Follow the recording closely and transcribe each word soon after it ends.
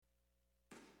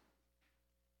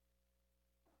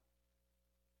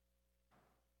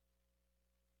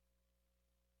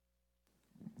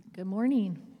Good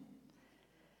morning.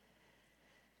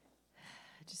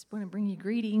 I just want to bring you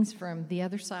greetings from the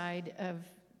other side of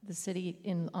the city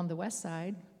on the west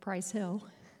side, Price Hill.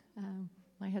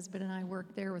 My husband and I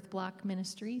work there with Block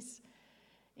Ministries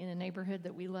in a neighborhood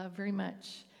that we love very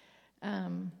much.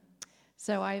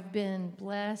 So I've been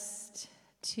blessed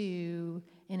and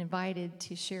invited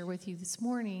to share with you this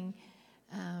morning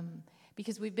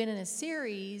because we've been in a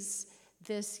series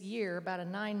this year, about a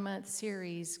 9-month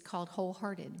series called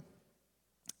Wholehearted.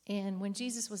 And when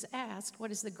Jesus was asked,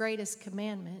 what is the greatest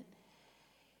commandment?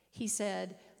 He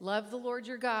said, love the Lord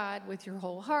your God with your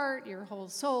whole heart, your whole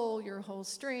soul, your whole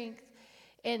strength.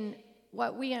 And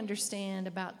what we understand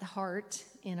about the heart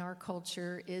in our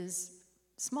culture is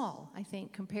small, I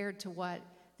think, compared to what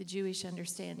the Jewish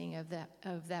understanding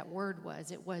of that word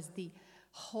was. It was the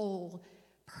whole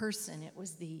person. It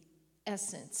was the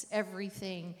essence,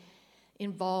 everything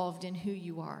involved in who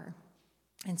you are.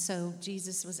 And so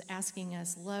Jesus was asking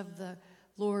us, love the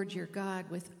Lord your God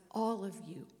with all of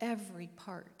you, every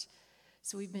part.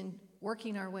 So we've been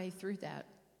working our way through that,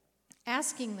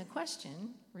 asking the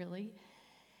question, really,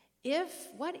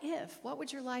 what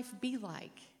would your life be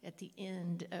like at the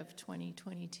end of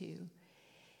 2022?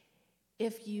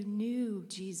 If you knew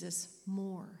Jesus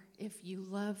more, if you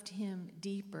loved him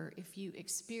deeper, if you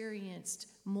experienced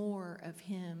more of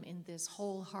him in this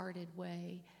wholehearted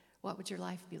way, what would your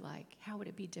life be like? How would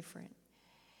it be different?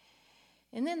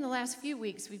 And then the last few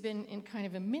weeks, we've been in kind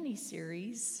of a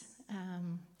mini-series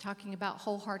talking about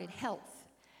wholehearted health.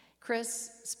 Chris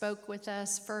spoke with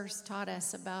us first, taught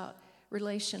us about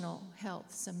relational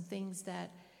health, some things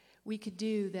that we could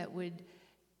do that would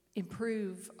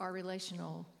improve our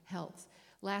relational health.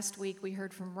 Last week, we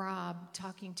heard from Rob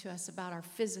talking to us about our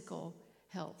physical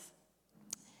health.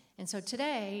 And so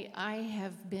today, I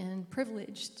have been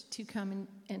privileged to come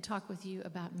and talk with you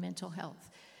about mental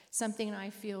health, something I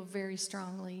feel very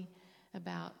strongly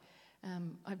about.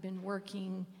 I've been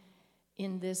working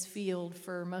in this field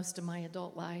for most of my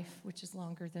adult life, which is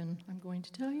longer than I'm going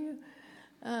to tell you.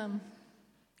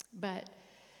 But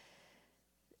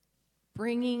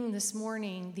bringing this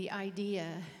morning the idea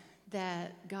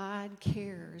that God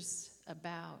cares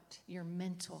about your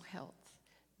mental health,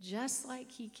 just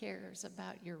like he cares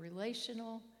about your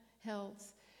relational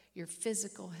health, your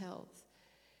physical health,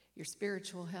 your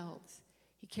spiritual health.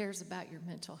 He cares about your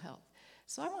mental health.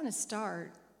 So I want to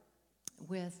start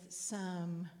with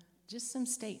some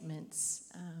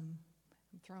statements. I'm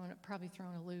probably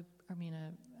throwing a loop.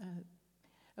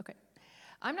 Okay.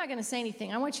 I'm not going to say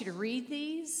anything. I want you to read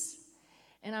these.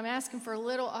 And I'm asking for a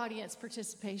little audience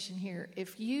participation here.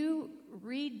 If you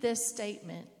read this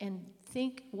statement and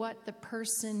think what the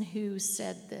person who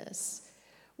said this,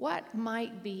 what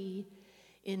might be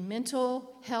in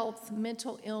mental health,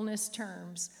 mental illness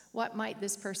terms, what might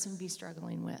this person be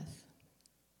struggling with?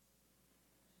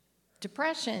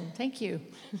 Depression. Thank you.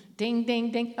 Ding, ding,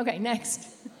 ding. Okay, next.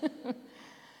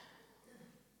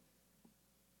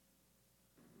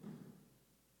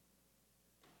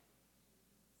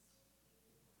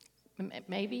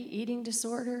 Maybe eating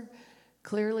disorder,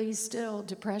 clearly still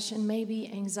depression,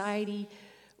 maybe anxiety.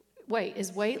 Wait,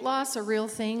 is weight loss a real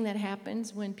thing that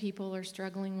happens when people are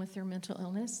struggling with their mental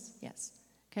illness? Yes.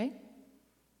 Okay.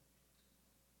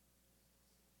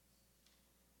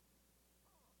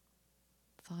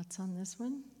 Thoughts on this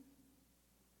one?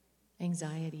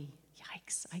 Anxiety.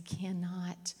 Yikes, I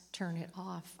cannot turn it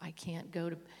off.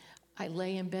 I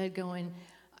lay in bed going,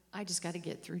 I just got to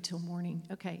get through till morning.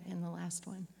 Okay, and the last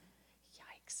one.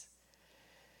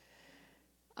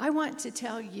 I want to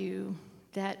tell you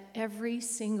that every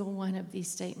single one of these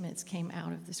statements came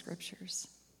out of the scriptures.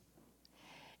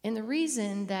 And the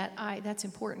reason that that's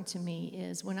important to me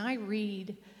is when I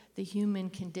read the human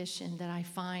condition that I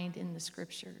find in the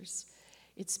scriptures,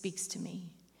 it speaks to me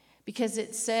because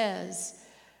it says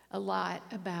a lot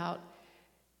about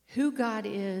who God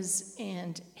is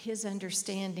and his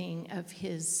understanding of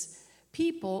his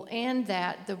people, and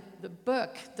that the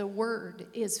book, the word,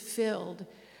 is filled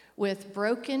with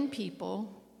broken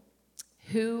people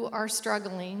who are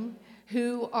struggling,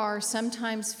 who are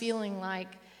sometimes feeling like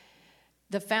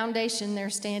the foundation they're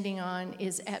standing on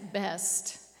is at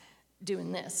best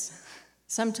doing this.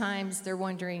 Sometimes they're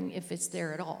wondering if it's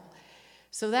there at all.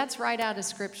 So that's right out of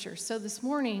Scripture. So this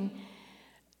morning,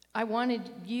 I wanted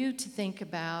you to think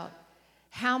about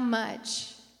how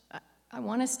much, I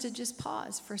want us to just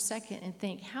pause for a second and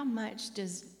think, how much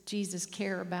does Jesus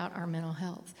care about our mental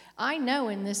health? I know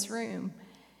in this room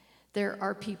there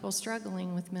are people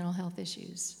struggling with mental health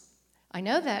issues. I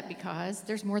know that because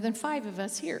there's more than 5 of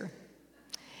us here.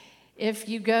 If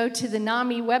you go to the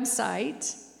NAMI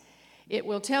website, It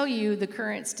will tell you the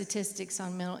current statistics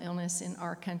on mental illness in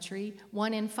our country.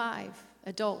 1 in 5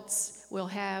 adults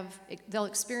they'll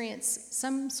experience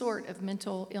some sort of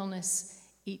mental illness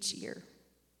each year.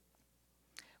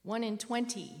 1 in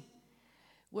 20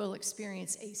 will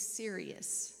experience a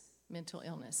serious mental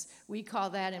illness. We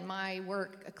call that in my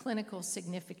work a clinical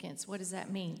significance. What does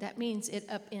that mean? That means it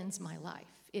upends my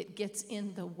life. It gets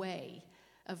in the way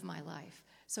of my life.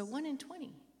 So 1 in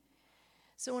 20.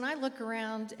 So when I look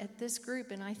around at this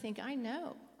group and I think, I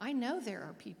know there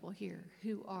are people here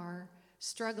who are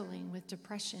struggling with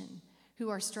depression, who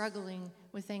are struggling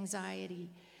with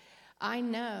anxiety. I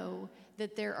know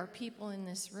that there are people in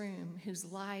this room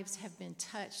whose lives have been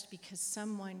touched because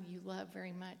someone you love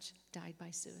very much died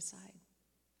by suicide.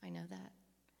 I know that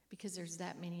because there's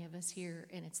that many of us here,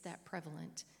 and it's that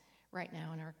prevalent right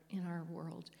now in our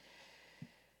world.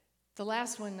 The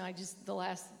last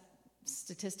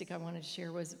statistic I wanted to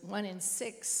share was 1 in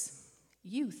 6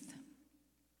 youth,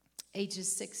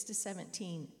 ages 6 to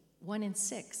 17, 1 in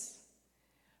 6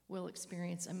 will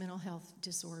experience a mental health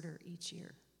disorder each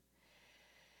year.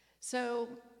 So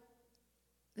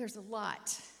there's a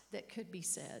lot that could be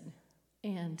said.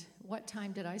 And what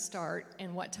time did I start,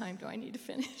 and what time do I need to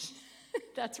finish?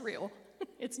 That's real.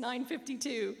 It's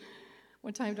 9:52.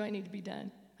 What time do I need to be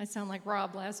done? I sound like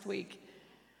Rob last week.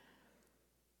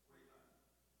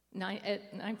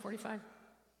 9:45?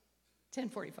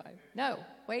 10:45. No,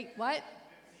 wait, what?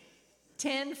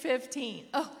 10:15.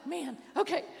 Oh, man.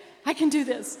 Okay, I can do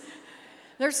this.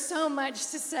 There's so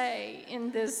much to say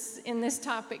in this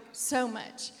topic, so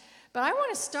much. But I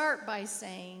want to start by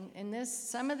saying, and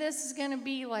some of this is going to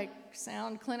be like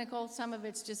sound clinical, some of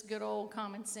it's just good old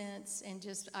common sense, and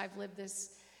just I've lived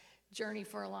this journey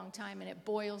for a long time, and it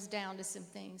boils down to some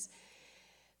things.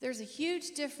 There's a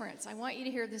huge difference. I want you to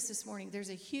hear this morning.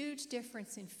 There's a huge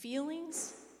difference in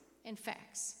feelings and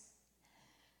facts.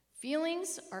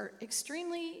 Feelings are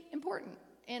extremely important.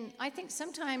 And I think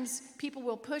sometimes people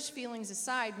will push feelings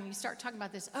aside when you start talking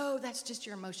about this. Oh, that's just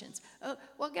your emotions. Oh,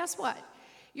 well, guess what?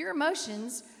 Your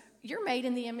emotions, you're made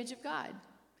in the image of God.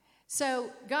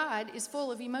 So God is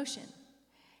full of emotion.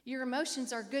 Your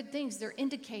emotions are good things. They're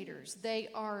indicators. They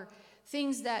are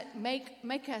things that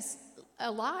make us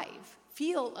alive,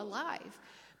 feel alive.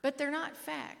 But they're not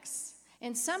facts.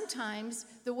 And sometimes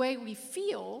the way we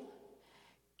feel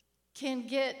can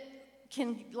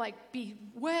be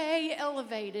way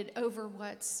elevated over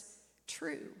what's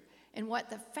true and what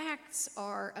the facts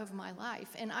are of my life.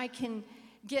 And I can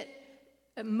get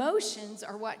emotions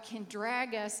are what can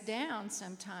drag us down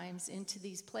sometimes into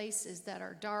these places that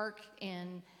are dark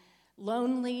and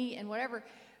lonely and whatever.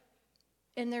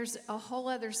 And there's a whole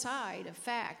other side of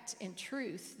fact and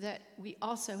truth that we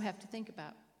also have to think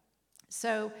about.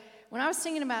 So when I was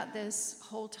thinking about this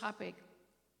whole topic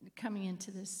coming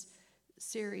into this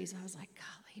series, I was like,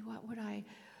 golly,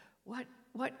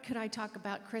 what could I talk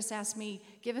about? Chris asked me,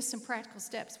 give us some practical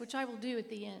steps, which I will do at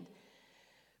the end.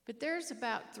 But there's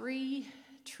about 3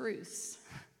 truths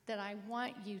that I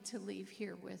want you to leave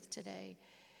here with today.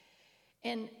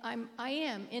 And I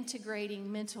am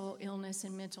integrating mental illness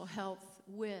and mental health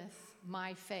with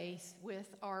my faith,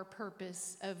 with our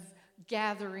purpose of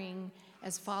gathering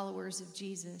as followers of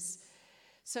Jesus.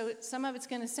 So some of it's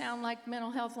going to sound like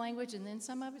mental health language, and then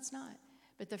some of it's not.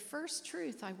 But the first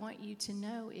truth I want you to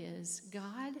know is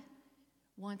God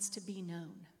wants to be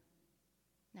known.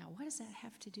 Now, what does that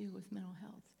have to do with mental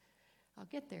health? I'll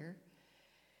get there.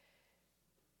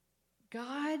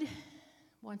 God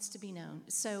wants to be known.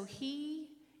 So he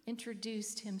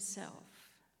introduced himself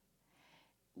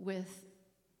with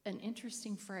an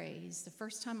interesting phrase. The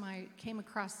first time I came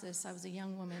across this, I was a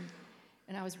young woman,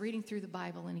 and I was reading through the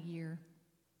Bible in a year.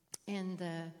 And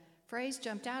the phrase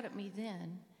jumped out at me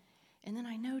then, and then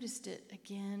I noticed it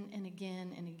again and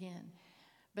again and again.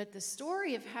 But the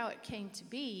story of how it came to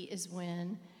be is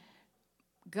when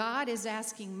God is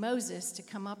asking Moses to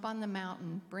come up on the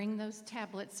mountain, bring those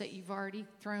tablets that you've already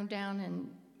thrown down and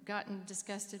gotten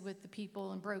disgusted with the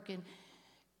people and broken.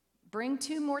 Bring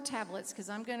 2 more tablets, because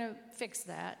I'm going to fix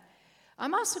that.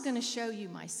 I'm also going to show you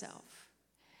myself.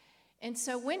 And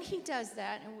so when he does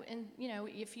that, and you know,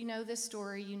 if you know this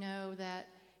story, you know that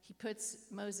he puts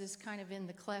Moses kind of in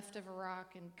the cleft of a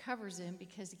rock and covers him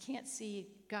because he can't see.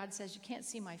 God says, you can't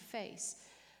see my face.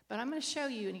 But I'm going to show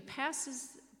you. And he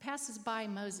passes by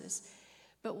Moses.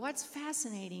 But what's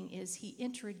fascinating is he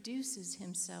introduces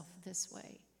himself this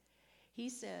way. He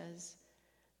says,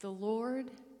 the Lord,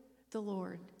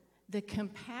 the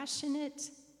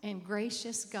compassionate and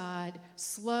gracious God,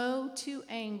 slow to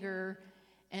anger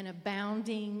and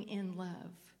abounding in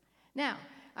love. Now,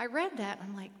 I read that, and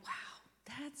I'm like, wow,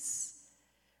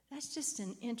 That's just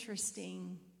an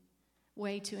interesting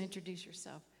way to introduce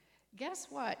yourself. Guess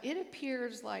what? It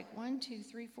appears like 1, 2,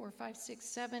 3, 4, 5, 6,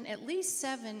 7, at least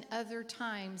 7 other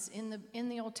times in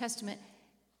the Old Testament,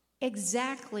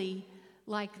 exactly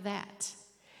like that.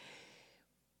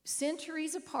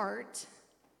 Centuries apart,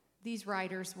 these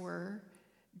writers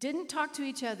didn't talk to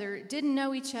each other, didn't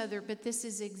know each other, but this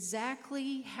is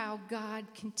exactly how God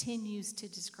continues to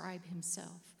describe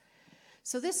himself.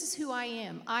 So this is who I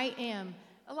am. I am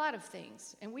a lot of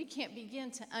things, and we can't begin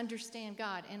to understand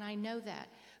God, and I know that.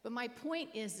 But my point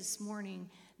is this morning,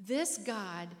 this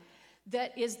God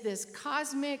that is this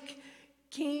cosmic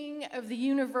king of the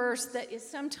universe that is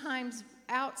sometimes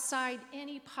outside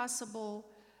any possible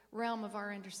realm of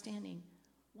our understanding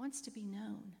wants to be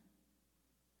known.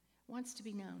 Wants to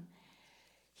be known.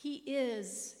 He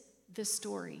is the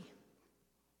story.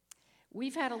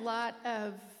 We've had a lot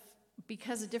of,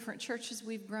 because of different churches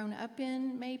we've grown up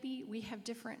in, maybe we've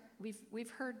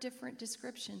heard different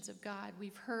descriptions of God.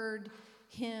 We've heard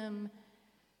him.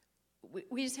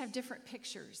 We just have different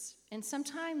pictures, and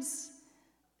sometimes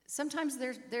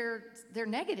they're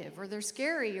negative, or they're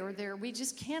scary, or we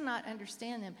just cannot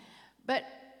understand them. But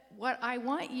what I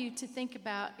want you to think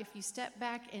about, if you step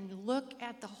back and look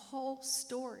at the whole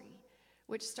story,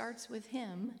 which starts with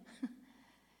him,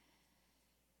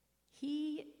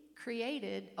 he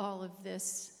created all of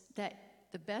this, that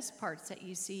the best parts that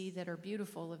you see that are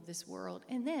beautiful of this world.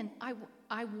 And then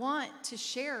I want to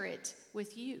share it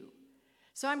with you.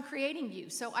 So I'm creating you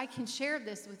so I can share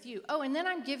this with you. Oh, and then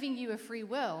I'm giving you a free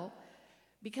will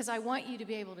because I want you to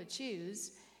be able to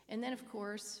choose. And then, of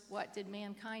course, what did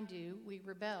mankind do? We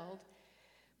rebelled.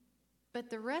 But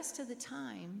the rest of the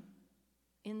time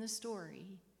in the story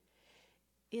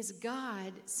is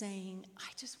God saying,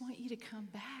 I just want you to come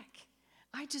back.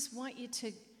 I just want you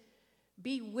to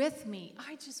be with me.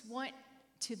 I just want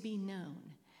to be known.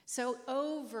 So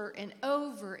over and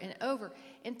over and over,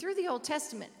 and through the Old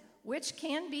Testament, which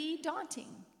can be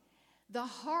daunting, the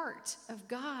heart of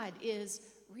God is,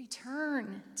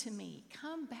 return to me.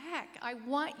 Come back. I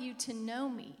want you to know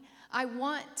me. I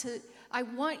want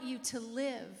you to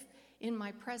live in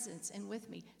my presence and with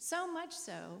me. So much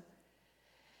so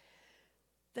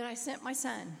that I sent my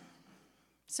son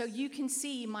so you can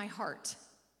see my heart.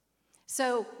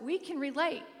 So we can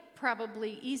relate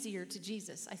probably easier to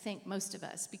Jesus, I think, most of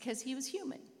us, because he was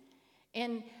human.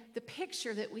 And the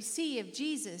picture that we see of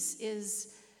Jesus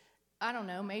is, I don't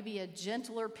know, maybe a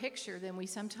gentler picture than we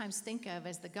sometimes think of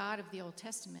as the God of the Old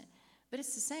Testament. But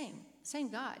it's the same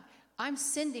God. I'm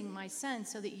sending my son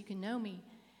so that you can know me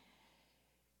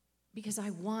because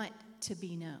I want to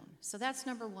be known. So that's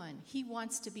number one. He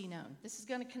wants to be known. This is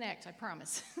going to connect, I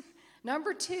promise.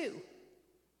 Number 2,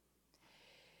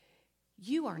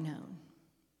 you are known.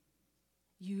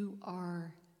 You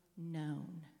are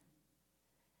known.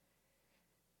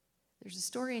 There's a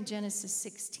story in Genesis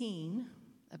 16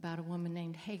 about a woman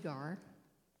named Hagar.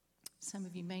 Some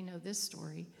of you may know this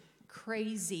story.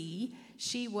 Crazy.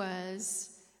 She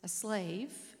was a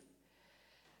slave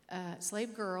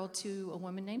girl to a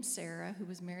woman named Sarah who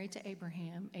was married to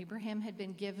Abraham. Abraham had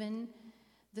been given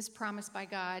this promise by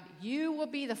God, you will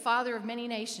be the father of many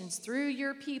nations. Through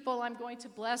your people, I'm going to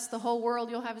bless the whole world.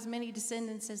 You'll have as many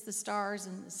descendants as the stars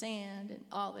and the sand and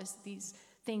all these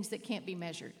things that can't be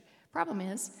measured. Problem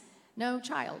is, no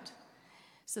child.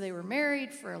 So they were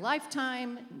married for a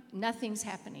lifetime. Nothing's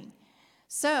happening.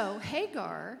 So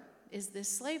Hagar is this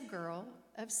slave girl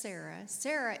of Sarah.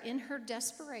 Sarah, in her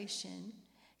desperation,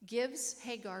 gives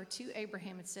Hagar to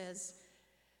Abraham and says,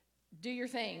 do your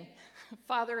thing,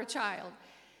 father a child.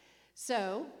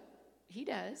 So he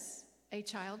does. A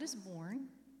child is born.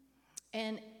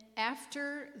 And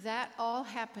after that all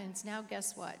happens, now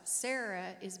guess what?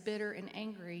 Sarah is bitter and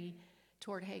angry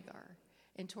toward Hagar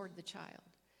and toward the child.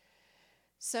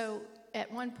 So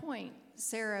at one point,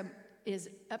 Sarah is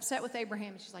upset with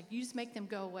Abraham. She's like, you just make them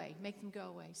go away. Make them go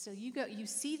away. So you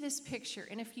see this picture,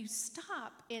 and if you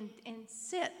stop and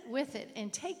sit with it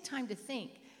and take time to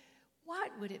think,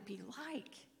 what would it be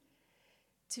like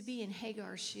to be in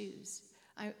Hagar's shoes?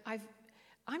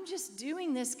 I'm just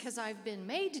doing this because I've been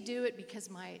made to do it because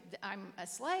I'm a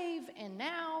slave, and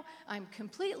now I'm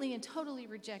completely and totally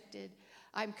rejected.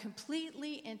 I'm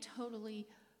completely and totally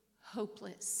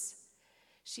hopeless.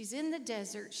 She's in the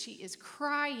desert. She is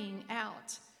crying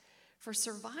out for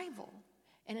survival.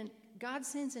 And God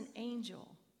sends an angel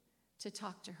to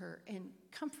talk to her and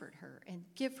comfort her and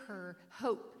give her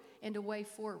hope and a way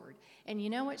forward. And you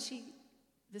know what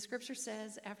the scripture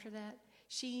says after that?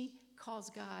 She calls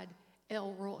God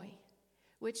El Roy,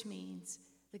 which means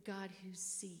the God who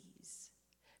sees.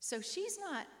 So she's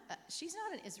not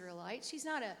an Israelite. She's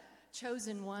not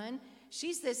chosen one.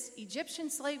 She's this Egyptian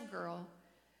slave girl,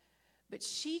 but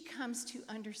she comes to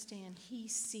understand he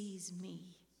sees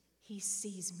me. He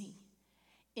sees me.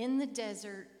 In the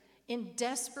desert, in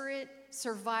desperate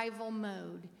survival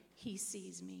mode, he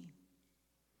sees me.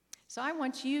 So I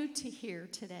want you to hear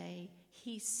today,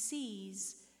 he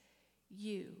sees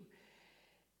you.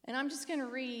 And I'm just going to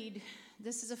read,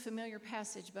 this is a familiar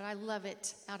passage, but I love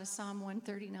it, out of Psalm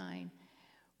 139.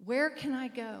 Where can I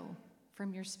go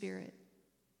from your spirit?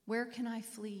 Where can I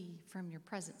flee from your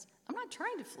presence? I'm not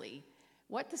trying to flee.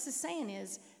 What this is saying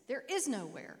is, there is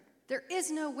nowhere. There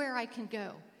is nowhere I can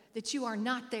go that you are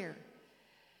not there.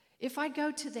 If I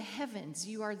go to the heavens,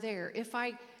 you are there. If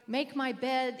I make my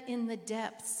bed in the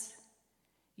depths,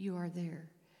 you are there.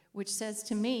 Which says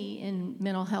to me in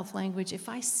mental health language, if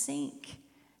I sink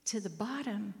to the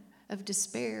bottom of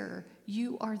despair,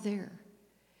 you are there.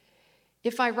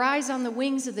 If I rise on the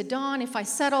wings of the dawn, if I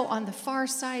settle on the far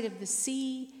side of the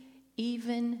sea,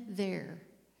 even there,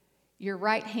 your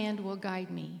right hand will guide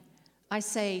me. I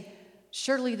say,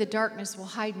 surely the darkness will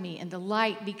hide me and the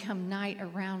light become night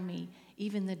around me.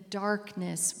 Even the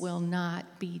darkness will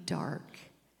not be dark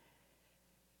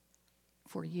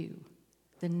for you.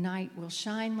 The night will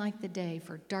shine like the day,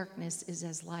 for darkness is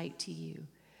as light to you.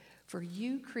 For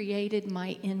you created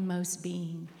my inmost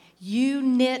being. You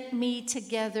knit me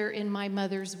together in my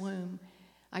mother's womb.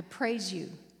 I praise you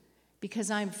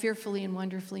because I am fearfully and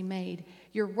wonderfully made.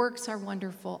 Your works are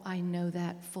wonderful. I know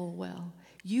that full well.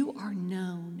 You are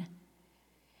known.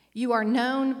 You are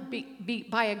known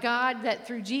by a God that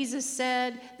through Jesus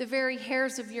said, the very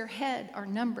hairs of your head are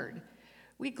numbered.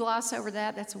 We gloss over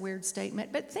that. That's a weird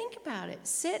statement. But think about it.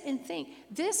 Sit and think.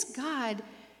 This God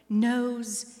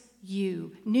knows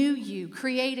you, knew you,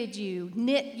 created you,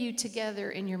 knit you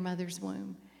together in your mother's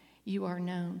womb. You are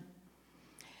known.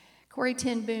 Corrie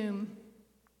ten Boom,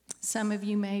 some of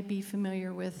you may be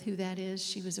familiar with who that is.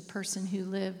 She was a person who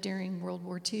lived during World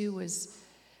War II.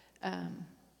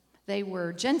 They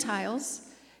were Gentiles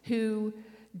who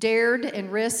dared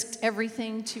and risked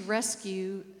everything to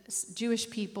rescue Jewish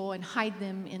people and hide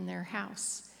them in their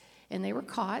house. And they were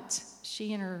caught.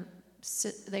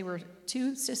 They were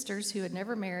two sisters who had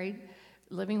never married,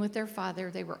 living with their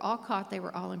father. They were all caught. They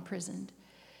were all imprisoned.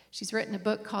 She's written a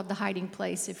book called The Hiding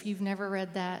Place. If you've never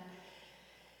read that,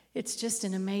 it's just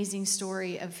an amazing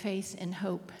story of faith and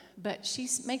hope. But she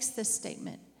makes this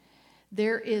statement: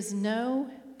 there is no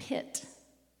pit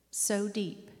so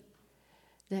deep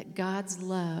that God's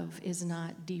love is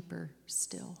not deeper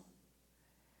still.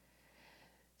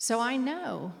 So I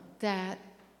know that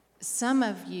some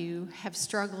of you have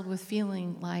struggled with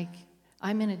feeling like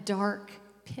I'm in a dark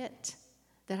pit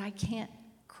that I can't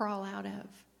crawl out of.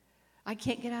 I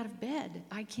can't get out of bed.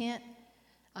 I can't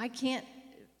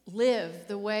live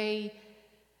the way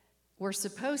we're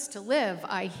supposed to live,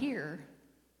 I hear.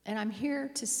 And I'm here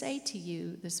to say to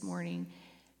you this morning,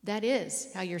 that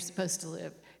is how you're supposed to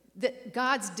live. That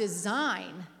God's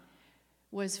design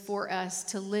was for us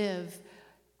to live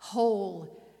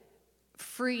whole,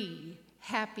 free,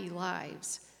 happy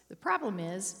lives. The problem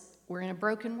is we're in a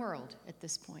broken world at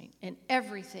this point, and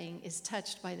everything is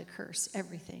touched by the curse,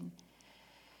 everything.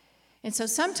 And so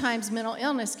sometimes mental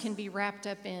illness can be wrapped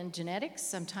up in genetics.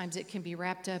 Sometimes it can be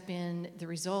wrapped up in the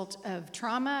result of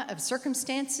trauma, of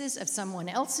circumstances, of someone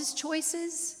else's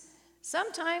choices.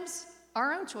 Sometimes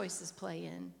our own choices play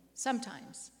in,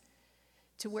 sometimes,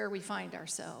 to where we find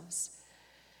ourselves.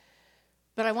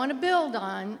 But I want to build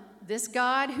on this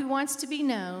God who wants to be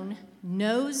known,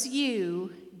 knows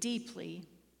you deeply.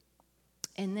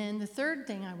 And then the third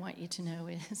thing I want you to know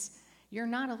is you're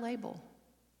not a label.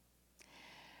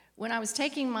 When I was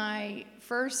taking my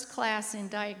first class in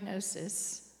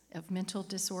diagnosis of mental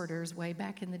disorders way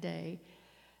back in the day,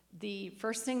 the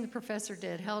first thing the professor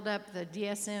did, held up the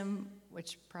DSM,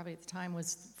 which probably at the time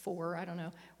was 4, I don't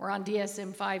know. We're on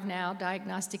DSM-5 now,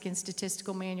 Diagnostic and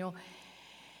Statistical Manual.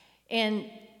 And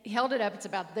he held it up, it's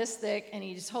about this thick, and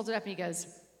he just holds it up and he goes,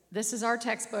 this is our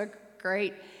textbook,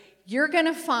 great. You're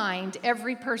gonna find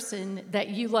every person that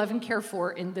you love and care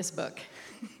for in this book.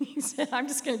 He said, I'm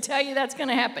just gonna tell you that's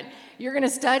gonna happen. You're gonna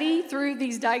study through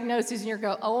these diagnoses and you're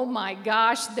gonna go, oh my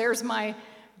gosh, there's my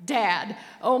dad.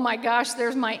 Oh my gosh,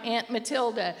 there's my Aunt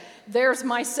Matilda. There's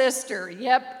my sister.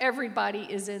 Yep, everybody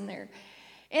is in there.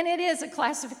 And it is a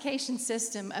classification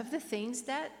system of the things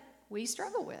that we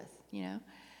struggle with, you know.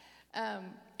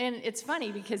 And it's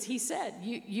funny because he said,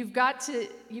 you've got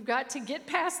to get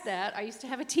past that. I used to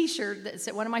have a t-shirt that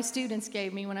said, one of my students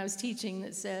gave me when I was teaching,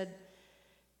 that said,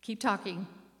 keep talking,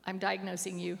 I'm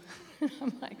diagnosing you.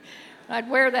 I'm like, I'd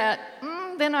wear that,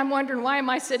 then I'm wondering, why am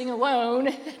I sitting alone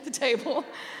at the table?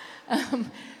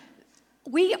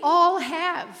 We all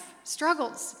have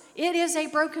struggles. It is a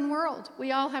broken world.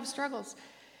 We all have struggles.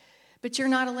 But you're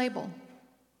not a label.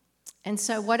 And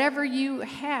so whatever you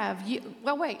have,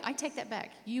 I take that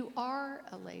back. You are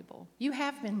a label. You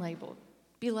have been labeled.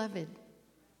 Beloved.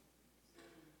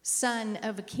 Son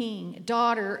of a king,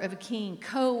 daughter of a king,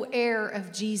 co-heir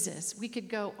of Jesus. We could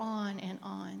go on and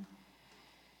on.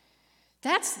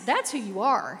 That's who you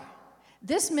are.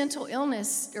 This mental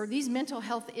illness or these mental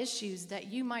health issues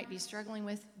that you might be struggling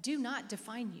with do not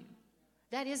define you.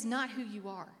 That is not who you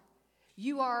are.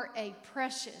 You are a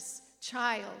precious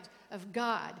child of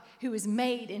God who is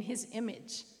made in his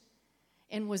image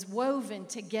and was woven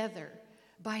together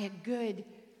by a good,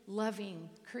 loving,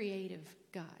 creative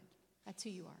God. That's who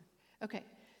you are. Okay,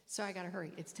 so I got to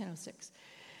hurry. It's 10:06.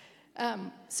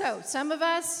 So some of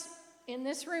us in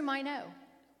this room, I know,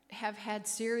 have had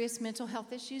serious mental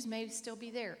health issues, may still be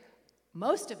there.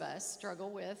 Most of us struggle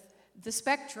with the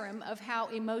spectrum of how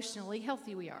emotionally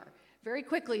healthy we are. Very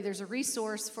quickly, there's a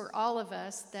resource for all of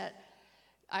us that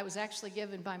I was actually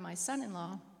given by my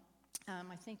son-in-law.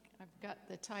 I think I've got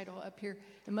the title up here,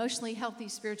 Emotionally Healthy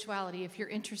Spirituality. If you're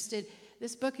interested,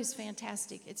 this book is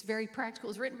fantastic. It's very practical.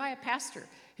 It's written by a pastor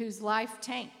whose life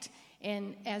tanked.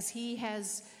 And as he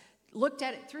has looked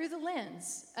at it through the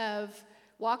lens of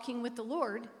walking with the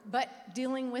Lord, but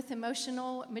dealing with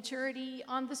emotional maturity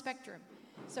on the spectrum.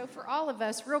 So for all of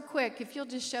us, real quick, if you'll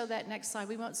just show that next slide,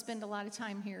 we won't spend a lot of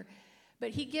time here.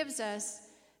 But he gives us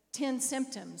 10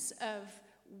 symptoms of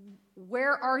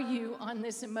where are you on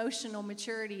this emotional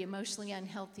maturity, emotionally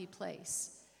unhealthy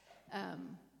place.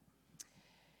 And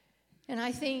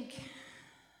I think,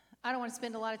 I don't want to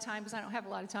spend a lot of time because I don't have a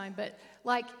lot of time, but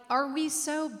are we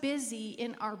so busy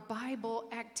in our Bible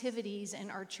activities and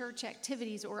our church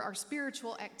activities or our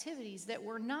spiritual activities that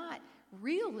we're not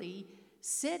really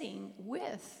sitting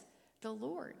with the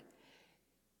Lord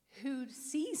who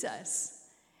sees us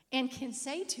and can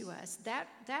say to us that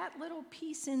little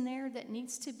piece in there that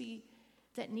needs to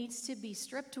be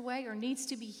stripped away or needs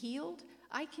to be healed?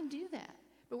 I can do that.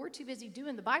 But we're too busy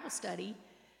doing the Bible study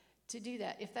to do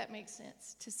that, if that makes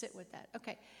sense, to sit with that.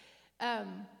 Okay.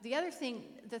 The other thing,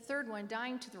 the third one,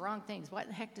 dying to the wrong things. What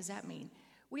the heck does that mean?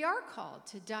 We are called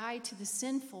to die to the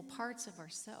sinful parts of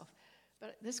ourselves.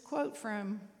 But this quote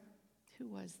from, who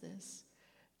was this?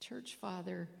 Church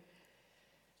father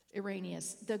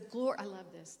Irenaeus. I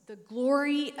love this. The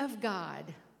glory of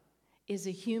God is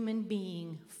a human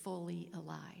being fully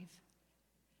alive.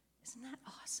 Isn't that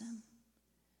awesome?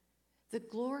 The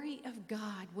glory of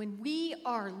God, when we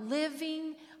are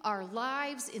living our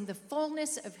lives in the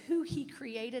fullness of who he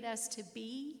created us to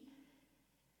be,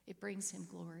 it brings him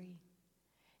glory.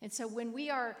 And so when we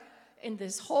are in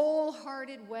this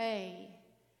wholehearted way,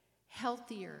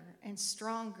 healthier and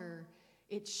stronger,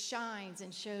 it shines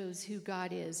and shows who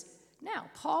God is. Now,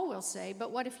 Paul will say,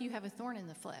 but what if you have a thorn in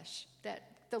the flesh that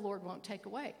the Lord won't take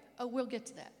away? Oh, we'll get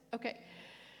to that. Okay.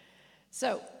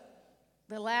 So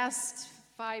the last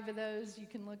 5 of those you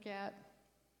can look at.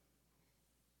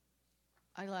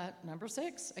 I like number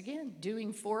 6, again,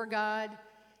 doing for God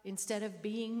instead of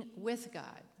being with God.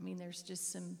 I mean, there's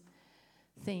just some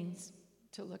things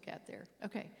to look at there.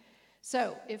 Okay,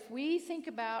 so if we think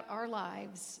about our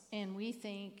lives and we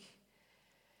think,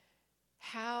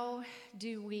 what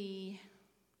do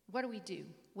we do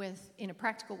in a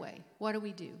practical way? What do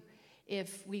we do?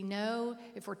 If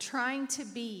we're trying to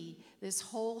be this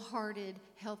wholehearted,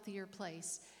 healthier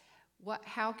place, what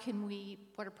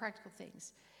are practical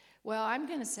things? Well, I'm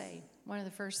going to say one of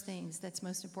the first things that's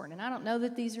most important, and I don't know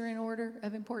that these are in order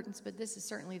of importance, but this is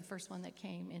certainly the first one that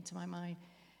came into my mind,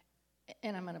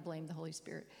 and I'm going to blame the Holy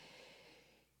Spirit.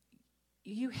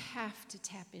 You have to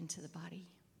tap into the body.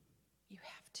 You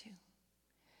have to.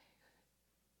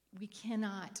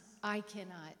 I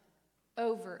cannot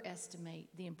overestimate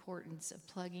the importance of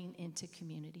plugging into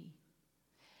community.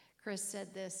 Chris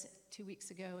said this 2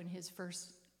 weeks ago in his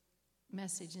first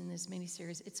message in this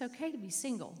mini-series. It's okay to be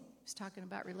single. He's talking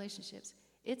about relationships.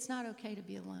 It's not okay to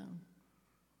be alone.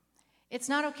 It's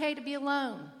not okay to be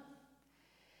alone.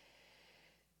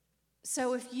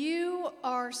 So if you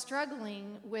are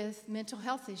struggling with mental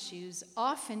health issues,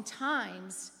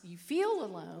 oftentimes you feel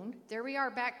alone. There we are,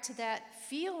 back to that.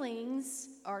 Feelings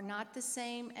are not the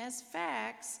same as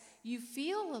facts. You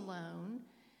feel alone,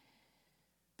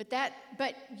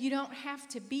 but you don't have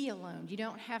to be alone. You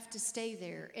don't have to stay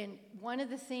there. And one of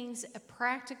the things, a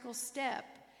practical step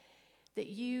that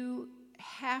you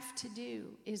have to do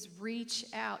is reach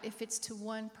out, if it's to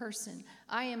one person.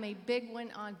 I am a big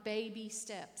one on baby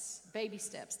steps. Baby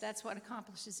steps. That's what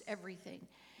accomplishes everything.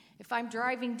 If I'm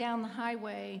driving down the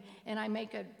highway and I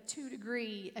make a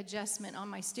 2-degree adjustment on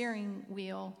my steering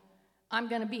wheel, I'm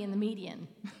going to be in the median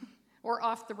or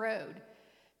off the road.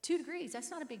 2 degrees, that's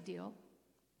not a big deal,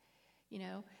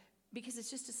 because it's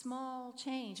just a small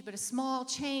change, but a small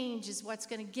change is what's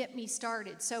going to get me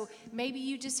started. So maybe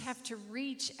you just have to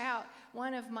reach out.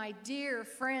 One of my dear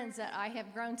friends that I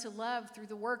have grown to love through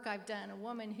the work I've done, a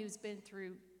woman who's been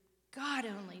through God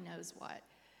only knows what,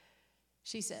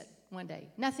 she said one day,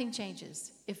 "Nothing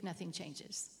changes if nothing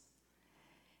changes."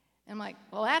 And I'm like,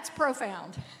 well, that's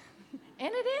profound.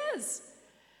 And it is.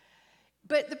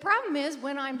 But the problem is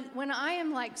when I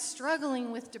am like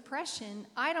struggling with depression,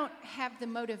 I don't have the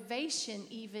motivation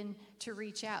even to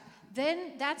reach out.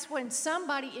 Then that's when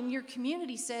somebody in your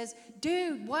community says,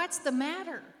 "Dude, what's the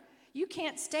matter? You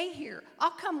can't stay here.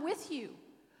 I'll come with you.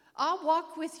 I'll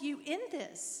walk with you in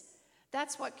this."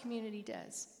 That's what community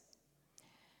does.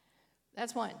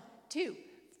 That's 1. 2,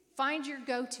 find your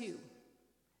go-to.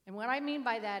 And what I mean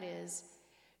by that is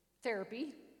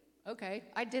therapy. Okay,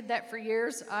 I did that for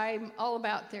years. I'm all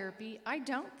about therapy. I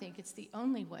don't think it's the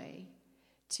only way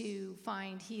to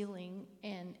find healing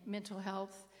and mental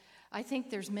health. I think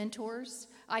there's mentors.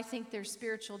 I think there's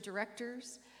spiritual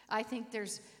directors. I think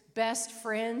there's best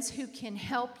friends who can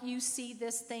help you see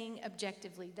this thing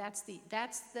objectively. That's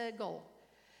the goal.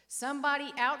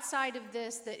 Somebody outside of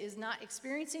this that is not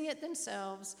experiencing it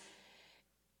themselves,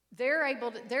 they're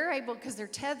able because they're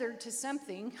tethered to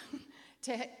something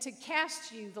to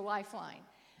cast you the lifeline.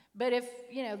 But if,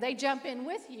 they jump in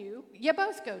with you, you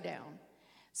both go down.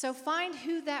 So find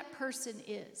who that person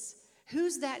is.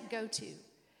 Who's that go-to?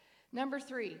 Number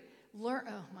 3, learn,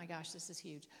 oh my gosh, this is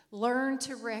huge. Learn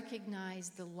to recognize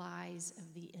the lies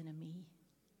of the enemy.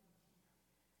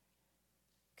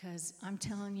 Because I'm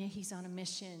telling you, he's on a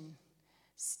mission.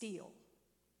 Steal,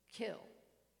 kill,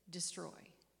 destroy.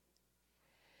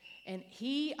 And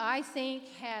he, I think,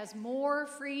 has more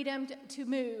freedom to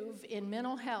move in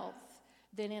mental health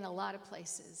than in a lot of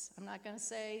places. I'm not going to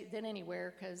say than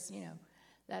anywhere because,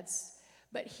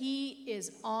 but he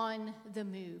is on the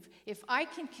move. If I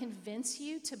can convince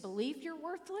you to believe you're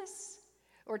worthless,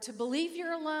 or to believe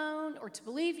you're alone, or to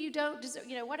believe you don't deserve,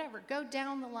 whatever, go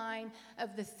down the line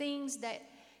of the things that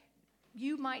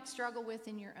you might struggle with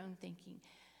in your own thinking.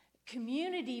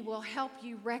 Community will help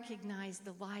you recognize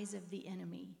the lies of the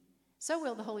enemy. So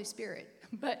will the Holy Spirit,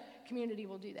 but community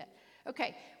will do that.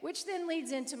 Okay, which then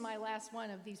leads into my last one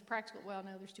of these practical, well,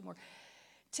 no, there's 2 more.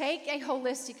 Take a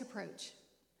holistic approach.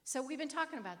 So we've been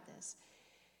talking about this.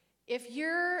 If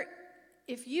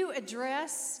you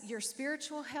address your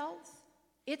spiritual health,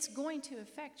 it's going to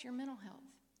affect your mental health,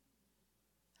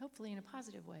 hopefully in a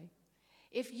positive way.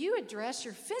 If you address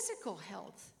your physical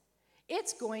health,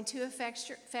 it's going to affect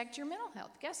your mental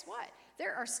health. Guess what?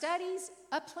 There are studies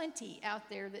aplenty out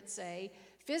there that say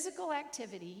physical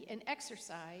activity and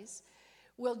exercise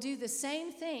will do the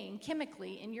same thing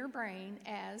chemically in your brain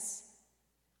as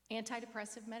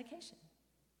antidepressive medication.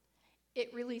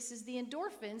 It releases the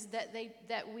endorphins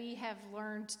that we have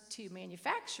learned to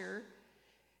manufacture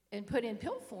and put in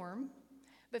pill form,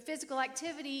 but physical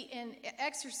activity and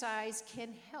exercise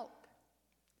can help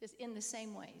in the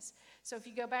same ways. So if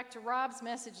you go back to Rob's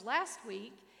message last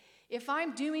week, if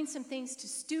I'm doing some things to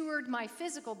steward my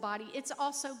physical body, it's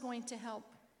also going to help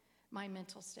my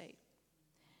mental state.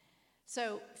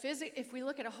 So if we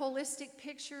look at a holistic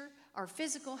picture, our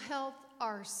physical health,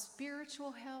 our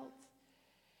spiritual health,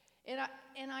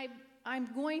 I'm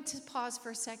going to pause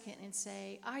for a second and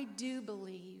say, I do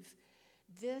believe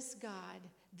this God,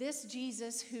 this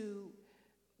Jesus who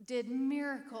did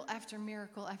miracle after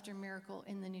miracle after miracle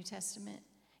in the New Testament,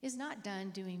 is not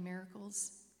done doing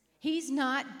miracles. He's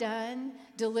not done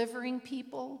delivering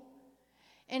people.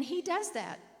 And he does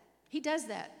that. He does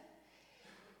that.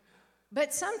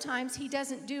 But sometimes he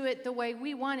doesn't do it the way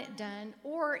we want it done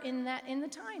or in the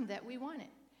time that we want it.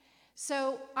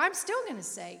 So I'm still going to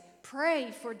say,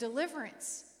 pray for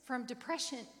deliverance from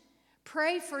depression.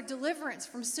 Pray for deliverance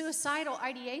from suicidal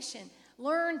ideation.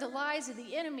 Learn the lies of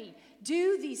the enemy.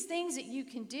 Do these things that you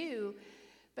can do.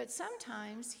 But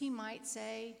sometimes he might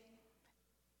say,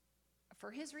 for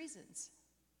his reasons,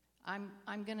 I'm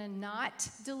going to not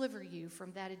deliver you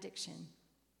from that addiction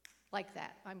like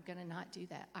that. I'm going to not do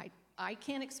that. I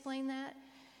can't explain that.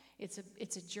 It's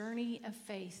a journey of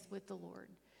faith with the Lord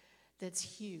that's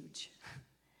huge.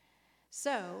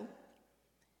 So,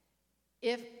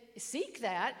 seek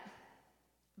that,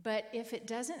 but if it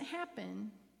doesn't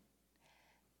happen,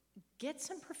 get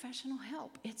some professional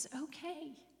help. It's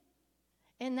okay.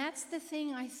 And that's the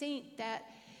thing I think that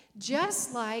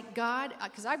just like God,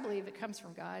 because I believe it comes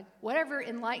from God, whatever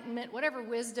enlightenment, whatever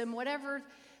wisdom, whatever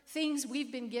things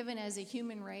we've been given as a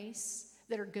human race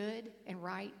that are good and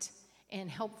right and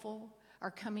helpful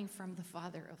are coming from the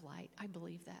Father of light. I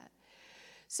believe that.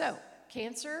 So,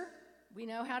 cancer, we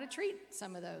know how to treat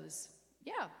some of those.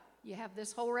 Yeah, you have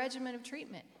this whole regimen of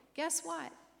treatment. Guess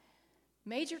what?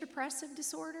 Major depressive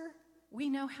disorder, we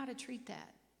know how to treat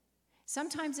that.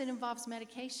 Sometimes it involves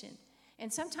medication.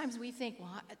 And sometimes we think,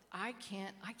 well, I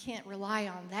can't rely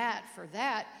on that for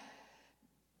that,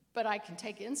 but I can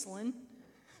take insulin.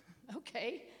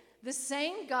 Okay. The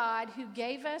same God who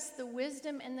gave us the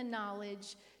wisdom and the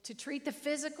knowledge to treat the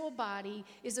physical body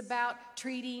is about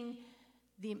treating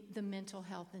the mental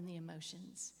health and the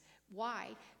emotions. Why?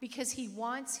 Because he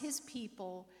wants his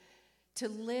people to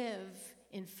live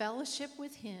in fellowship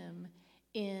with him,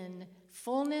 in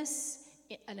fullness,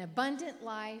 an abundant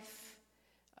life.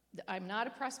 I'm not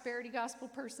a prosperity gospel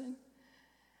person.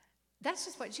 That's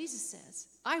just what Jesus says.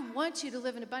 I want you to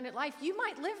live an abundant life. You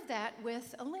might live that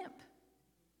with a limp,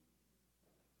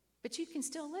 but you can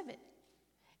still live it.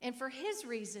 And for his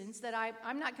reasons that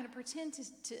I'm not going to pretend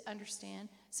to understand,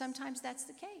 sometimes that's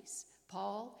the case.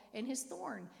 Paul and his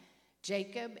thorn,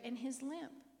 Jacob and his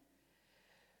limp.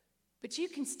 But you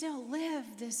can still live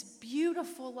this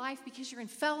beautiful life because you're in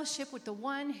fellowship with the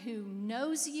one who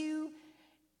knows you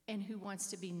and who wants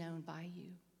to be known by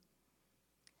you.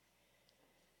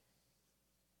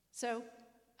 So,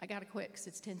 I got to quit because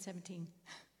it's 10:17.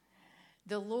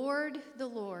 The Lord,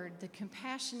 the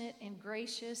compassionate and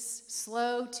gracious,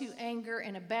 slow to anger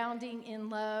and abounding in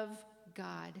love,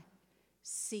 God,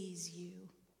 sees you,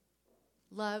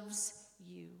 loves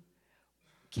you,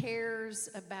 cares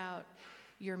about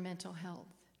your mental health.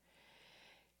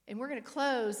 And we're going to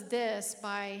close this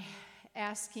by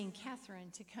asking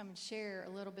Catherine to come and share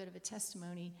a little bit of a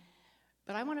testimony.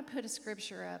 But I want to put a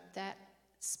scripture up that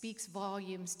speaks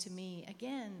volumes to me,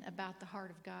 again, about the heart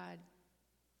of God.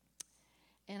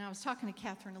 And I was talking to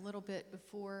Catherine a little bit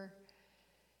before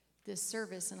this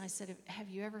service, and I said, have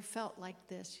you ever felt like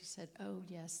this? She said, oh,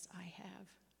 yes, I have.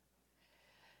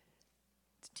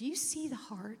 Do you see the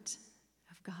heart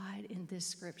of God in this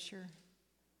scripture?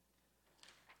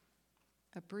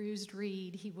 A bruised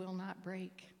reed he will not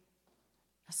break.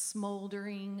 A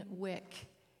smoldering wick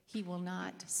he will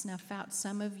not snuff out.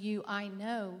 Some of you, I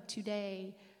know,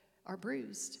 today are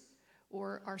bruised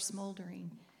or are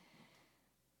smoldering.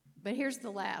 But here's the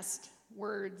last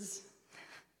words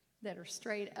that are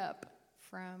straight up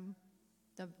from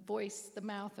the voice, the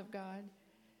mouth of God.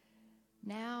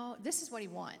 Now, this is what he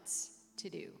wants to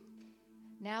do.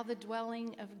 Now the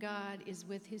dwelling of God is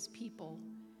with his people,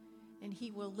 and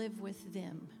he will live with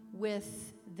them.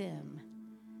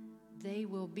 They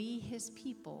will be his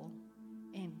people,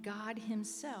 and God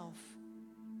himself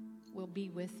will be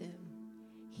with them.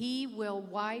 He will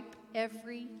wipe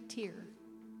every tear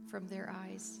from their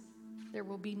eyes. There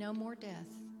will be no more death,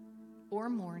 or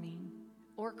mourning,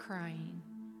 or crying,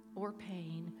 or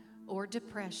pain, or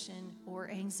depression,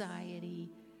 or anxiety,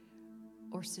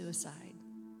 or suicide.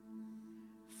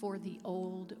 For the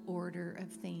old order of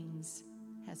things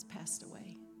has passed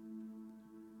away.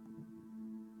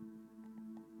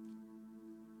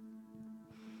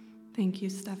 Thank you,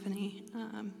 Stephanie.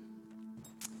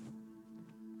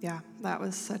 That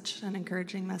was such an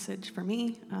encouraging message for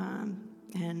me.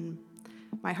 And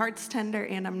my heart's tender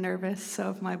and I'm nervous,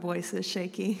 so if my voice is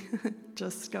shaky,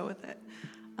 just go with it.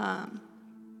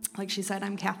 Like she said,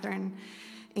 I'm Catherine,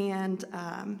 and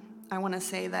I want to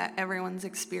say that everyone's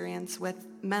experience with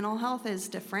mental health is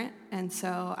different, and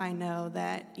so I know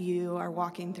that you are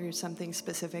walking through something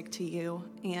specific to you,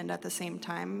 and at the same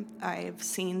time, I've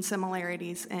seen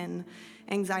similarities in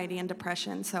anxiety and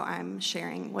depression, so I'm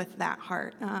sharing with that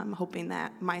heart, hoping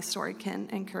that my story can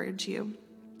encourage you.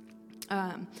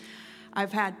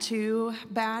 I've had 2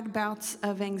 bad bouts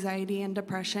of anxiety and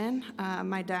depression.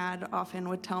 My dad often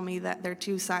would tell me that they're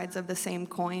 2 sides of the same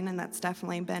coin, and that's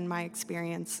definitely been my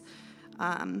experience.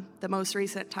 The most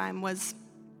recent time was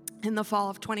in the fall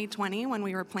of 2020 when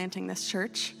we were planting this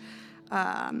church,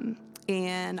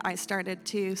 and I started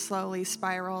to slowly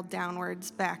spiral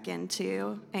downwards back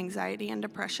into anxiety and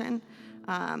depression.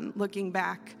 Looking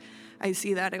back, I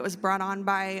see that it was brought on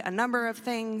by a number of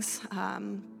things.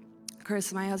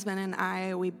 Chris, my husband, and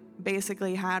I, we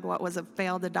basically had what was a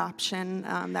failed adoption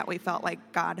that we felt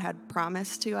like God had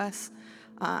promised to us.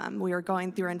 We were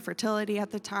going through infertility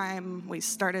at the time. We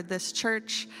started this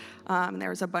church. There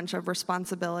was a bunch of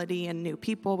responsibility and new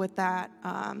people with that.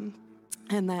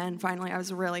 And then finally, I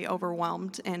was really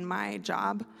overwhelmed in my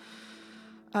job.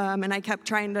 And I kept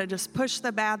trying to just push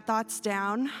the bad thoughts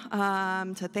down,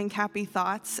 to think happy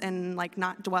thoughts and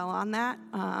not dwell on that.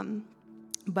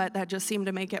 But that just seemed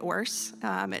to make it worse.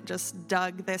 It just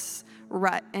dug this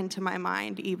rut into my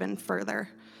mind even further.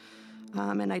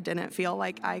 and I didn't feel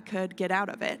like I could get out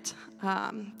of it.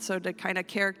 So to kind of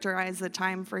characterize the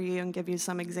time for you and give you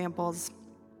some examples,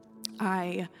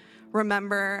 I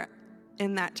remember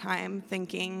in that time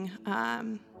thinking,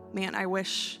 man, I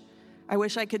wish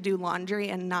I could do laundry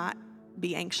and not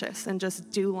be anxious and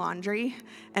just do laundry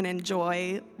and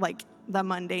enjoy like the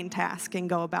mundane task and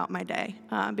go about my day,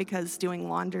 because doing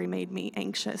laundry made me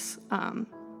anxious.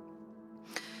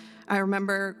 I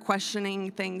remember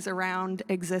questioning things around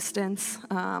existence,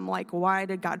 like why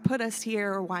did God put us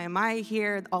here? Why am I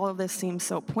here? All of this seems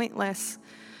so pointless.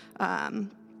 I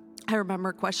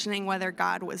remember questioning whether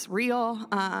God was real,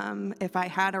 if I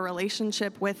had a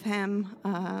relationship with him.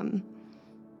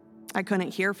 I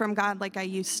couldn't hear from God like I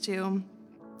used to.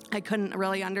 I couldn't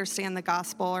really understand the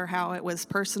gospel or how it was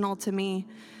personal to me.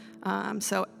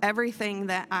 So everything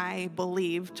that I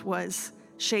believed was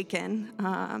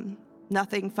shaken.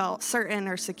 Nothing felt certain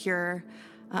or secure,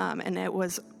 and it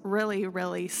was really,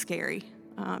 really scary.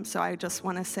 So I just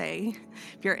want to say,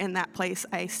 if you're in that place,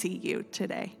 I see you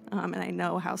today, and I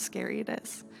know how scary it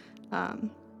is.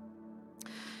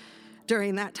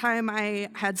 During that time, I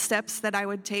had steps that I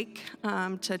would take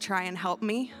to try and help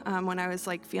me when I was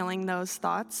like feeling those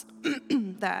thoughts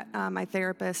that my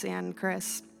therapist and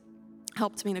Chris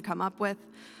helped me to come up with.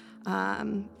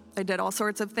 I did all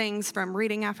sorts of things, from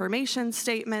reading affirmation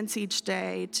statements each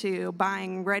day to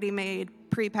buying ready-made,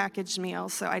 prepackaged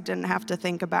meals so I didn't have to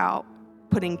think about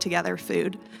putting together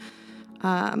food.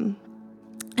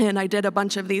 And I did a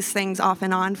bunch of these things off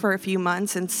and on for a few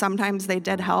months, and sometimes they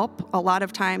did help. A lot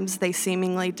of times they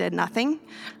seemingly did nothing,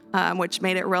 which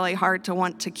made it really hard to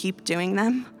want to keep doing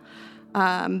them.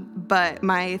 But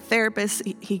my therapist,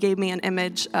 he gave me an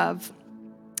image of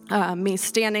me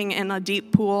standing in a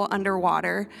deep pool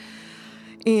underwater.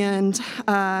 And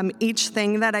each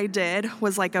thing that I did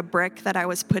was like a brick that I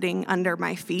was putting under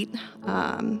my feet,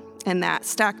 and that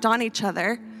stacked on each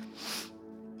other.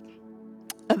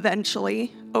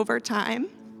 Eventually, over time,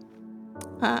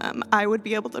 I would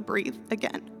be able to breathe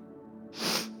again.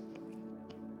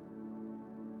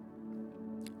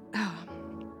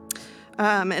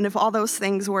 And if all those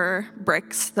things were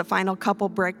bricks, the final couple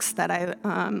bricks that I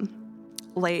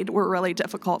laid were really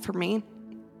difficult for me.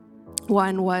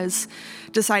 One was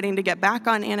deciding to get back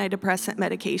on antidepressant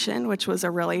medication, which was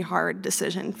a really hard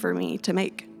decision for me to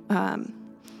make.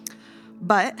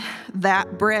 But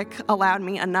that brick allowed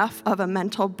me enough of a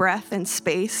mental breath and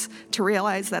space to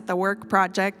realize that the work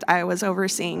project I was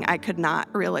overseeing, I could not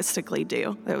realistically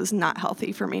do. It was not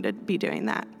healthy for me to be doing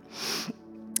that.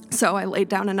 So I laid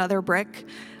down another brick.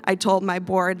 I told my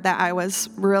board that I was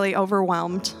really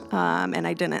overwhelmed, and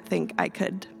I didn't think I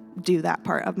could do that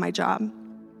part of my job.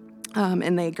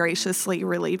 And they graciously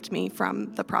relieved me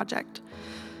from the project.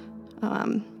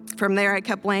 From there, I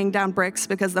kept laying down bricks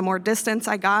because the more distance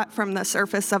I got from the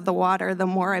surface of the water, the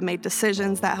more I made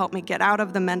decisions that helped me get out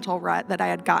of the mental rut that I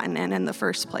had gotten in the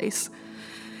first place.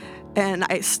 And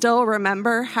I still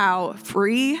remember how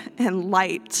free and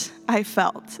light I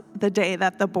felt the day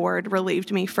that the board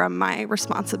relieved me from my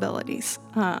responsibilities.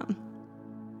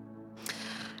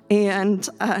 And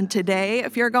today,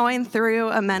 if you're going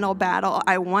through a mental battle,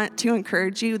 I want to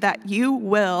encourage you that you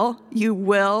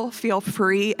will feel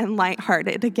free and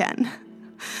lighthearted again.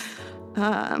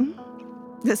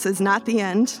 This is not the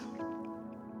end.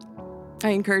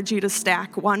 I encourage you to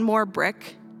stack one more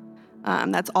brick.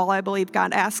 That's all I believe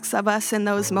God asks of us in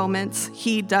those moments.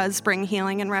 He does bring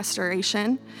healing and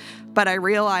restoration, but I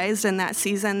realized in that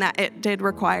season that it did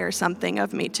require something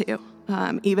of me too,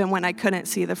 even when I couldn't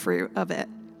see the fruit of it.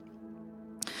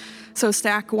 So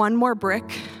stack one more brick,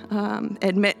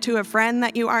 admit to a friend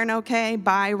that you aren't okay,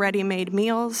 buy ready-made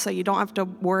meals so you don't have to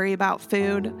worry about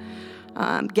food,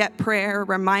 get prayer,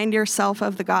 remind yourself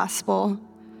of the gospel.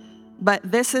 But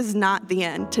this is not the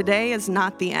end. Today is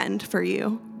not the end for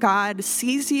you. God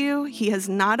sees you, he has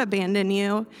not abandoned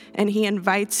you, and he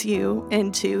invites you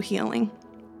into healing.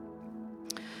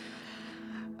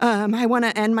 I want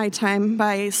to end my time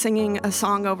by singing a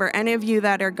song over any of you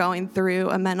that are going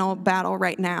through a mental battle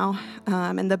right now,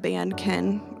 and the band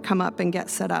can come up and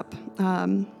get set up.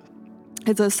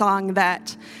 It's a song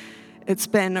that it's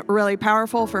been really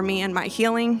powerful for me in my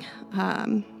healing,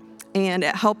 and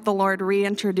it helped the Lord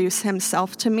reintroduce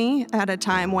himself to me at a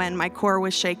time when my core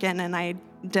was shaken and I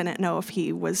didn't know if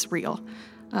he was real.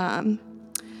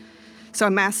 So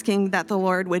I'm asking that the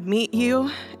Lord would meet you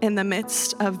in the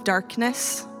midst of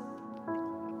darkness,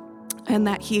 and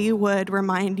that he would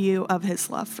remind you of his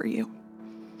love for you.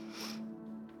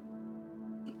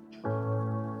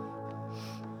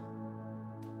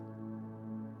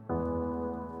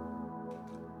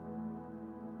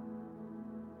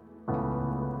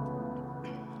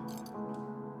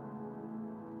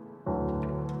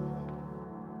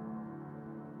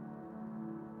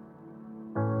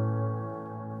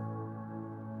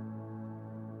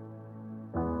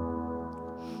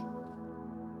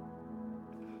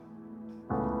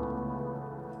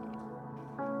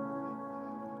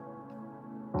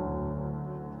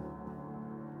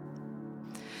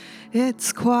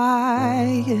 It's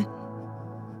quiet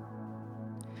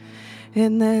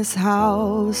in this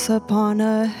house upon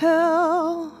a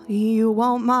hill. You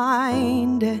won't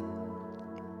mind it.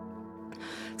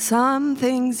 Some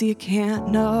things you can't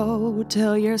know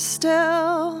till you're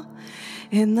still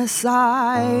in the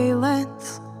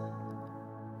silence.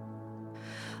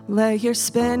 Let your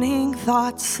spinning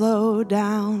thoughts slow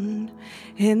down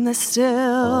in the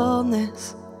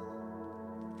stillness.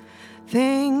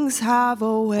 Things have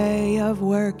a way of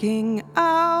working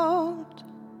out.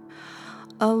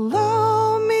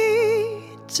 Allow me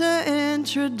to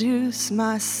introduce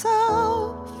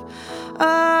myself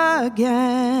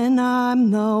again.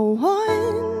 I'm the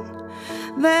one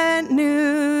that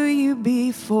knew you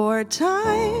before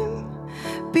time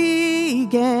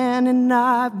began, and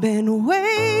I've been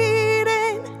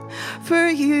waiting for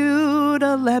you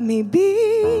to let me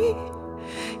be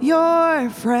your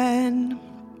friend.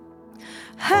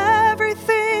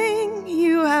 Everything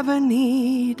you ever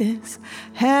need is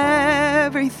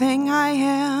everything I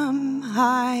am.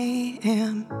 I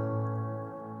am.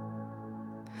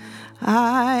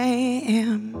 I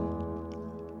am.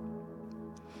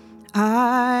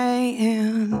 I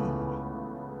am.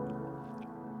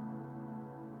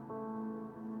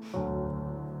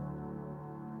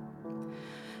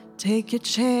 Take your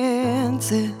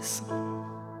chances.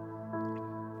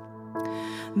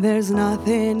 There's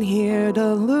nothing here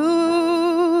to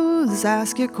lose.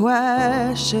 Ask your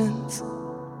questions.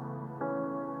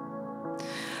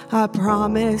 I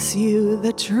promise you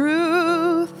the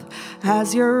truth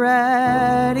as you're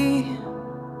ready.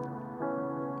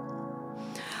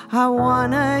 I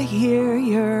wanna hear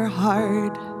your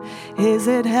heart. Is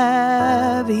it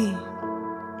heavy?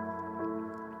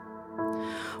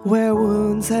 Where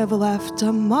wounds have left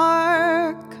a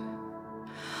mark.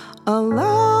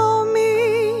 Allow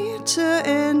me to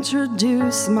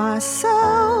introduce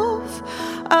myself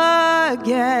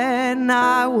again.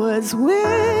 I was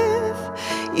with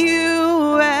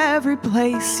you every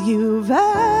place you've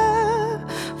ever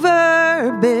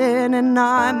been, and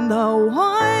I'm the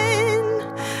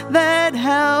one that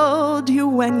held you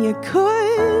when you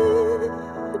couldn't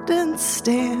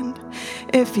stand.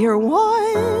 If you're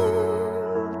wondering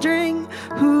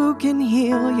who can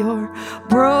heal your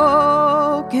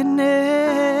brokenness,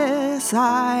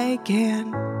 I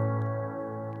can.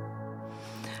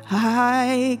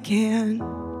 I can.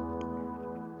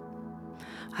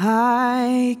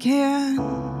 I can.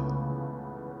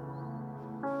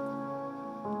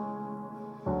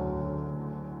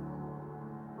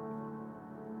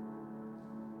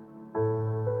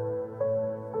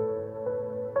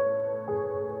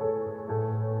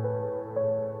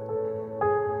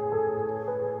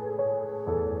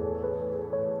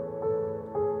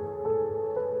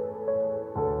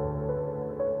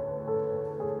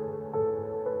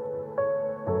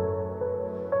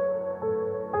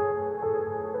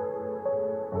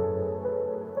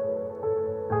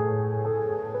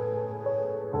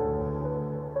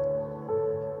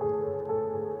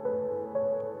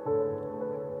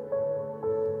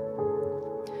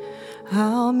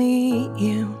 I'll meet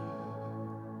you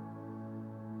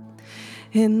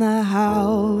in the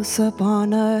house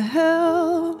upon a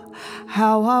hill,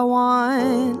 how I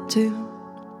want to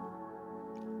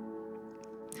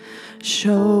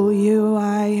show you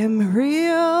I am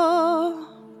real.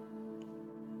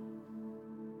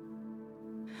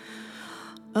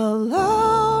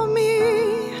 Allow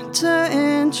me to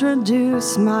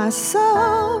introduce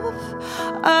myself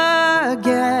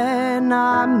again.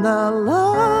 I'm the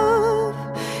love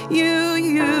you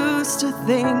used to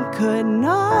think could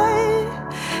not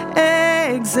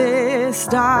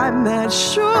exist. I'm as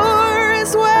sure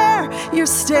as where you're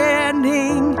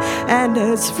standing and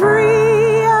as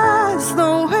free as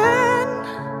the wind.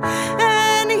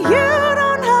 And you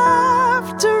don't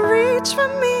have to reach for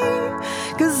me,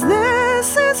 'cause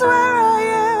this is where I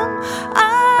am.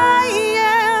 I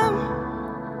am.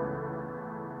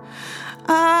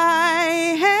 I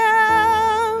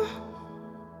am.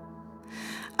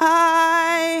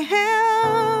 I am.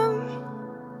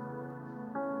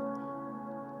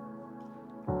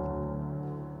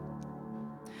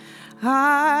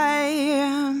 I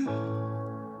am.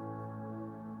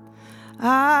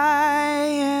 I